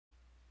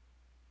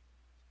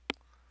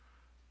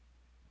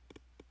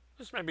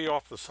This may be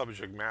off the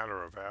subject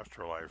matter of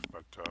afterlife,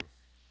 but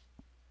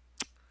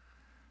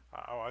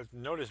I've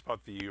noticed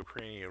about the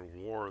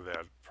Ukrainian war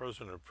that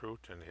President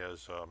Putin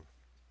has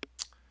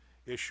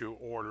issued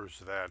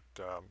orders that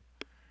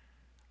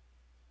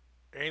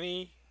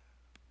any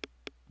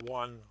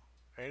one,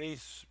 any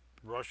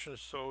Russian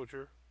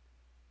soldier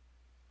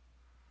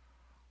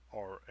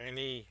or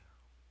any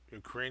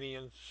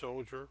Ukrainian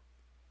soldier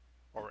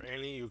or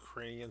any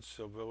Ukrainian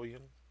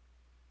civilian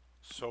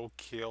so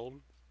killed,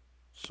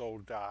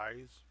 so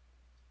dies,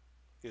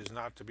 is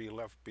not to be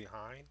left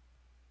behind.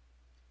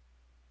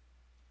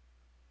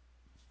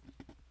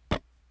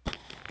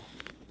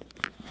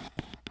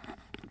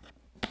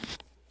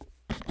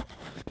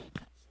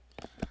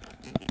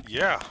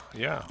 Yeah,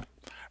 yeah.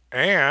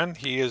 And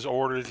he has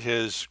ordered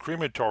his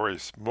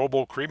crematories,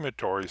 mobile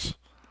crematories,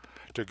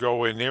 to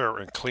go in there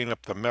and clean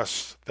up the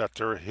mess that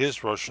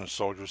his Russian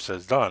soldiers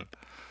has done.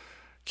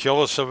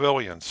 Kill the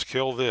civilians,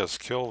 kill this,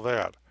 kill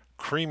that,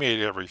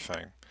 cremate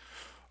everything.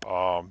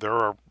 There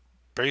are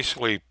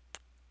basically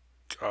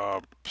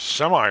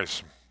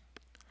semis,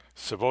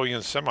 civilian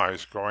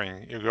semis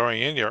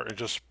going in there and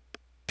just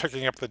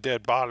picking up the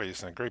dead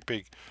bodies in great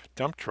big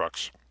dump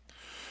trucks.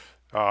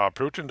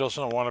 Putin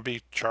doesn't want to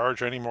be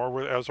charged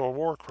anymore as a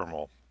war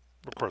criminal.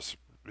 Of course,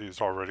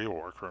 he's already a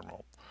war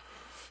criminal.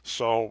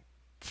 So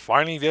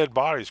finding dead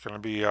bodies is going to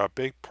be a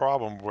big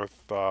problem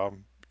with,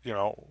 you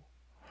know,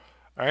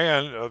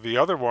 and the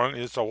other one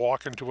is to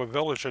walk into a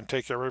village and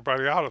take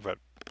everybody out of it.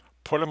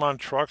 Put them on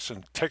trucks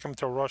and take them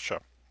to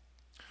Russia.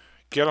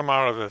 Get them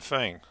out of the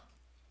thing.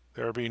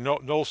 There'll be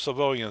no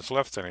civilians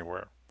left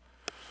anywhere.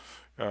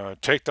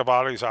 Take the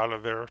bodies out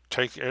of there.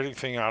 Take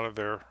anything out of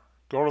there.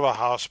 Go to the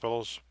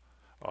hospitals.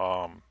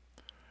 Um,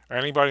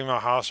 Anybody in the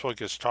hospital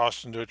gets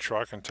tossed into a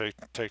truck and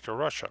take to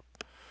Russia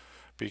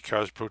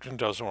because Putin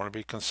doesn't want to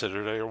be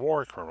considered a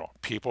war criminal.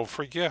 People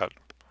forget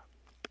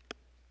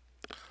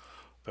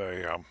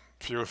the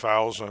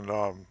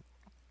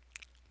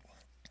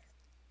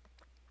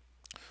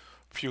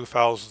few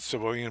thousand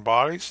civilian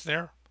bodies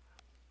there.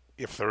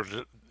 If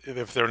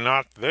they're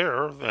not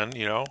there, then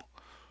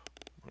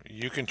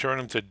you can turn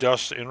them to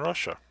dust in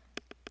Russia.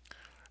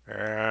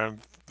 And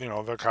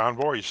the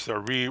convoys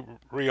they're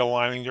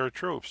realigning their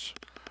troops.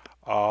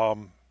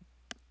 Um,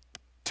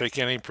 Take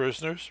any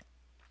prisoners.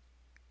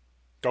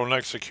 Don't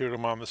execute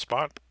them on the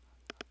spot.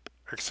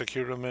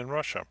 Execute them in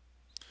Russia.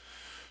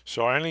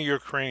 So any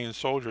Ukrainian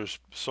soldiers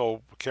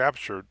so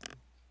captured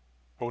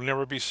will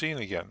never be seen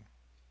again.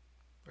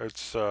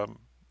 It's um,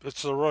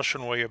 it's the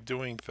Russian way of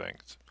doing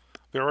things.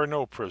 There are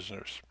no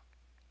prisoners.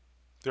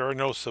 There are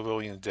no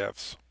civilian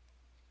deaths.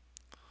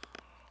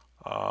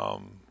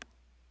 Um,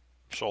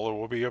 so there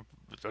will be a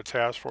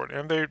task for it.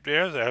 And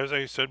as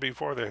I said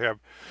before, they have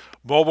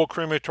mobile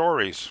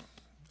crematories,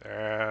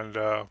 and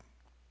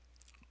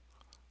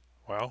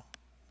well,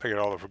 they get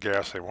all the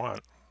gas they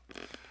want.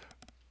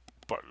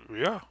 But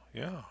yeah,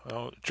 yeah.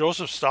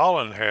 Joseph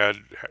Stalin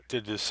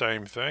did the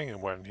same thing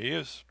when he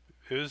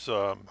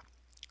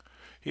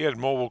had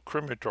mobile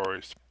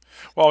crematories.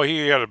 Well,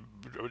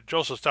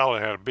 Joseph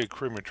Stalin had a big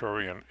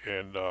crematory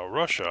in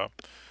Russia,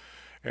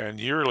 and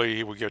yearly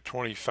he would get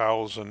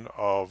 20,000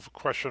 of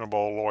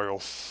questionable loyal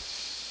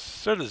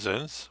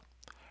citizens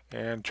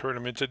and turn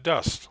them into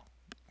dust.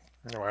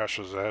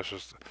 Ashes,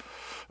 ashes.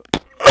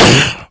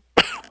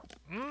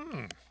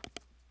 Mm,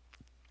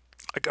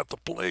 I got the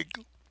plague.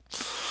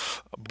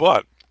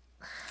 But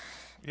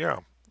yeah,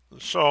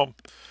 so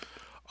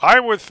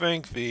I would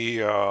think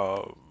the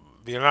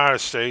United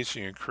States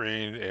and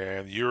Ukraine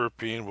and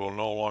European will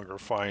no longer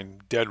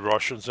find dead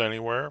Russians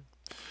anywhere.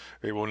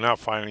 They will not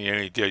find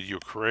any dead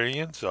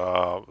Ukrainians,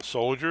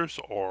 soldiers,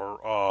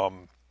 or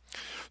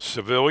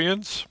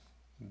civilians.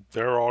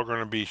 They're all going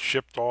to be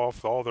shipped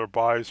off. All their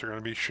bodies are going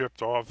to be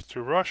shipped off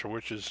to Russia,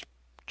 which is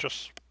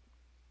just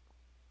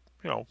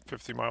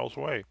 50 miles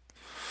away.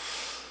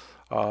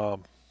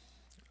 Um,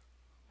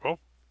 well,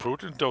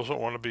 Putin doesn't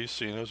want to be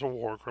seen as a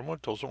war criminal.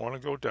 Doesn't want to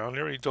go down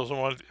there. He doesn't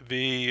want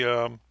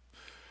the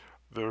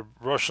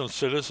Russian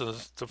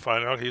citizens to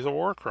find out he's a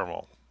war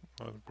criminal,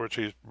 which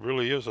he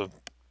really is a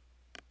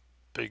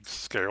big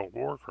scale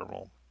war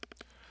criminal.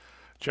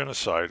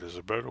 Genocide is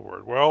a better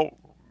word. Well,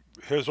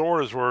 his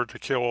orders were to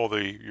kill all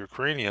the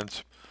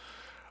Ukrainians,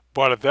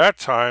 but at that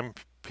time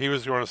he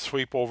was going to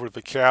sweep over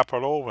the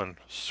capital and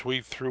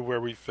sweep through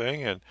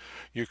everything, and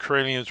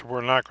Ukrainians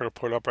were not going to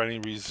put up any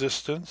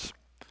resistance.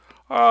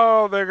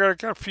 Oh, they're going to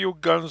get a few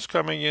guns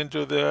coming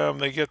into them.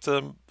 They get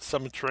them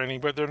some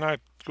training, but they're not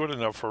good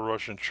enough for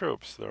Russian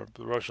troops. The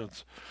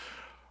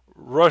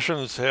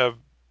Russians have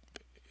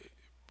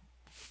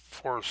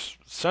for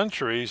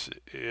centuries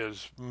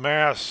is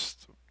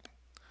massed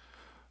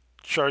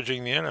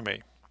charging the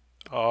enemy.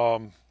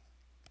 Um,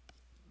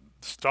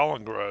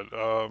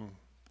 Stalingrad,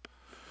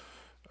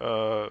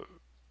 uh,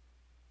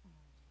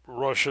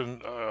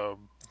 Russian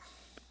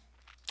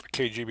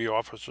KGB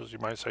officers, you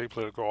might say,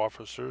 political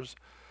officers,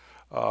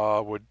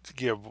 would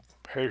give,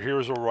 hey,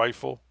 here's a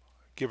rifle,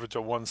 give it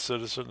to one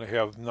citizen, they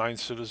have 9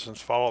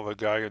 citizens follow the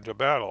guy into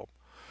battle.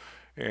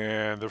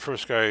 And the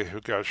first guy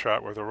who got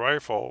shot with a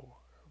rifle,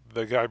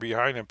 the guy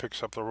behind him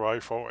picks up the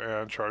rifle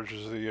and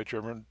charges the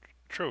German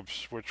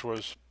troops, which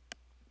was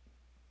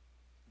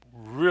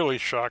really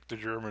shocked the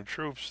German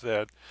troops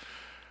that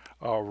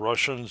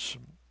Russians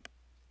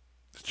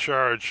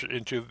charged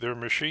into their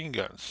machine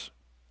guns.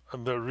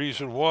 And the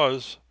reason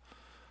was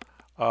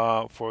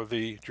for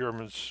the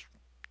Germans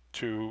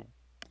to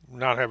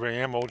not have any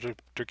ammo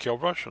to kill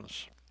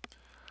Russians.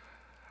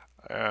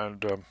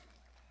 And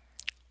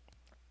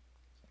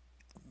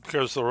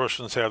because the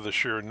Russians had the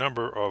sheer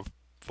number of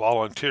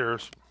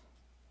volunteers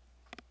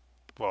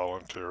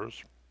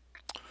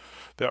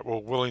that were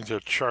willing to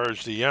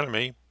charge the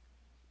enemy,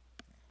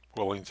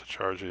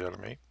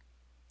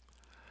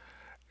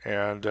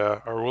 and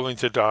are willing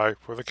to die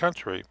for the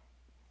country,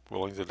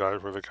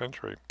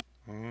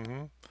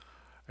 hmm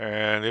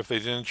And if they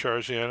didn't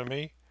charge the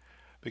enemy,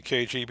 the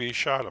KGB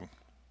shot them.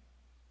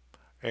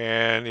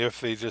 And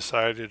if they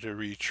decided to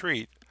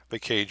retreat, the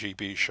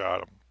KGB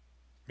shot them.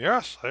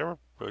 Yes, they were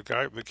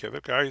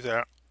the guys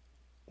out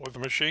with the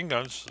machine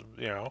guns.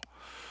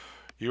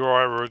 You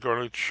are ever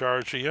going to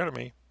charge the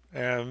enemy,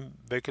 and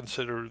they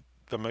consider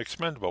them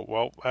expendable.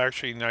 Well,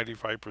 actually,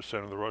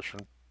 95% of the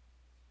Russian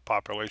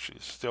population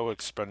is still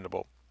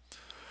expendable.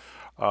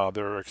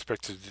 They're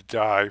expected to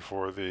die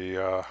for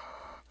the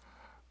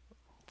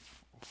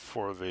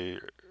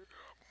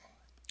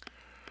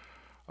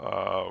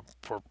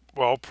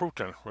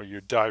Putin. Well,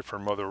 you die for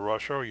Mother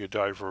Russia, or you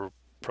die for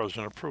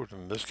President Putin.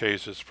 In this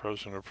case, it's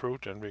President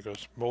Putin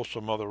because most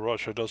of Mother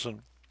Russia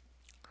doesn't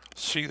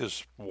see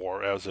this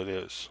war as it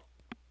is.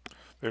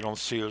 They don't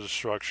see the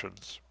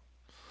destructions.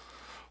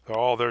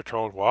 They're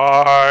told,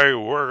 why,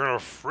 we're going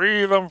to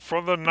free them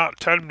from the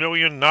 10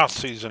 million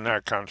Nazis in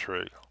that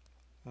country.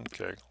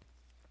 Okay.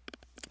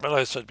 But as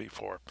I said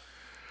before,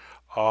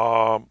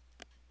 um,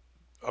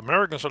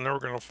 Americans are never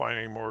going to find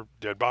any more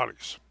dead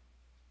bodies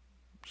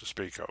to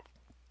speak of.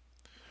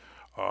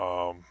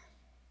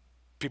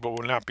 People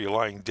will not be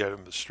lying dead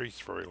in the streets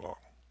very long.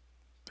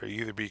 They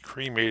either be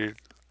cremated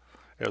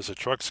as the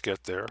trucks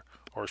get there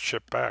or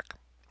shipped back.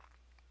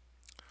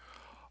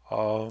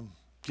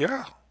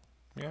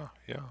 Yeah,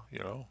 you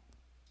know.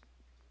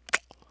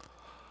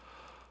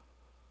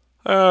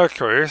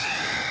 Okay,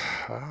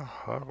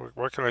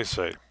 what can I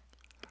say?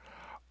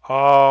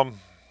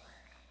 Um,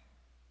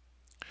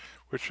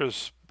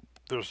 there's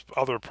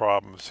other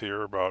problems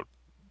here about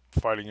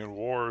fighting in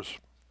wars.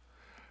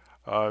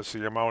 It's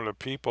the amount of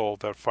people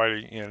that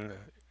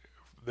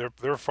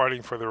they're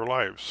fighting for their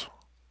lives,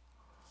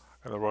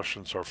 and the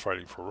Russians are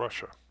fighting for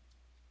Russia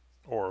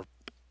or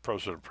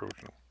President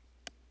Putin.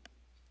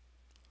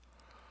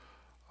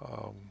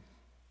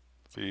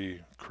 The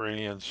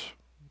Ukrainians,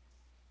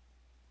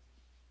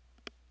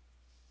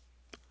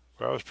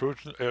 well, as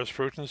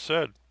Putin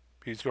said,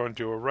 he's going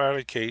to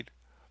eradicate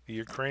the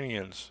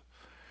Ukrainians.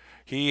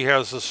 He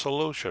has a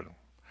solution.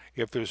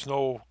 If there's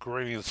no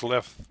Ukrainians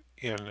left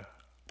in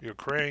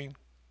Ukraine,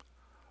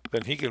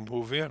 then he can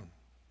move in.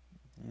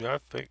 Yeah, I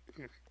think,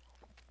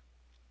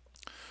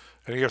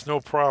 and he has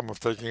no problem with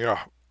taking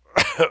out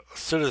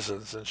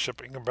citizens and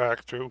shipping them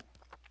back to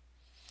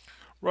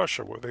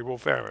Russia, where they will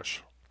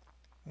vanish.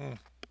 Hmm.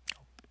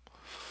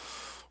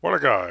 What a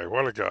guy!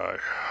 What a guy!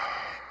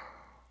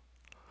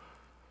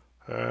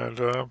 And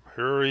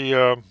here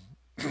he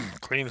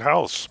cleaned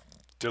house,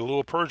 did a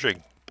little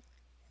purging.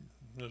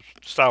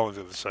 Stalin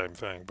did the same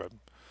thing, but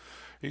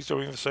he's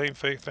doing the same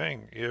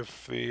thing.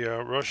 If the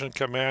Russian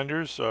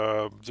commanders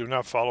do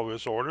not follow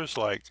his orders,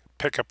 like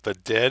pick up the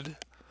dead,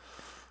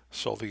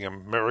 so the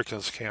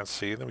Americans can't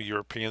see them,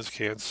 Europeans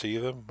can't see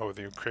them, or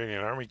the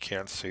Ukrainian army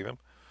can't see them,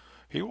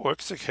 he will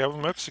have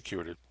them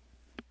executed.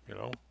 You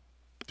know,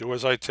 do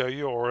as I tell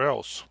you, or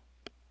else.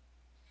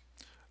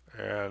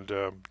 And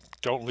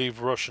don't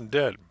leave Russian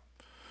dead.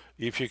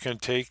 If you can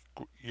take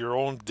your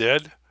own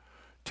dead,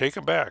 take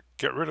them back.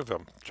 Get rid of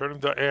them. Turn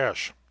them to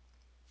ash.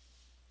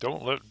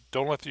 Don't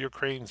let the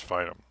Ukrainians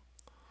fight them.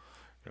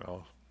 You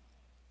know,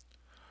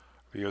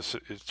 because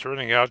it's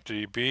turning out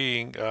to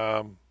being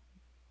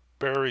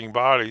burying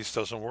bodies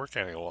doesn't work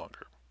any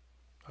longer.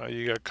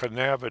 You got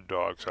cadaver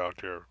dogs out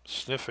there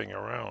sniffing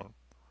around.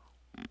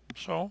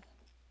 So,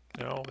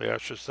 the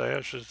ashes to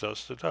ashes,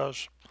 dust to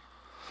dust.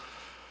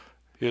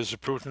 Is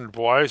Putin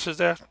wise as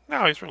that?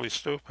 No, he's really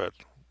stupid.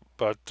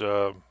 But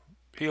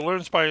he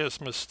learns by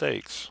his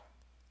mistakes.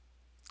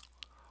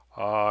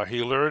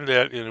 He learned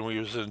that when he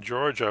was in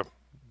Georgia,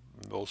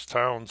 those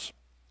towns,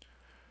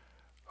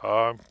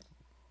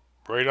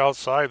 right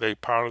outside, they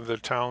pounded the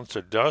towns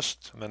to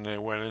dust, and then they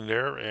went in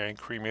there and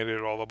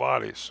cremated all the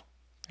bodies.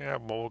 Yeah,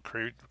 mobile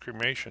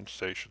cremation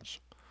stations.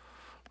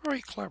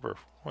 Very clever.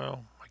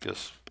 Well, I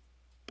guess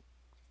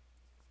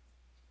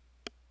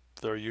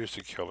they're used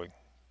to killing.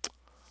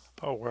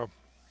 Oh well,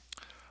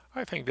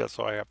 I think that's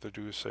all I have to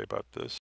do to say about this.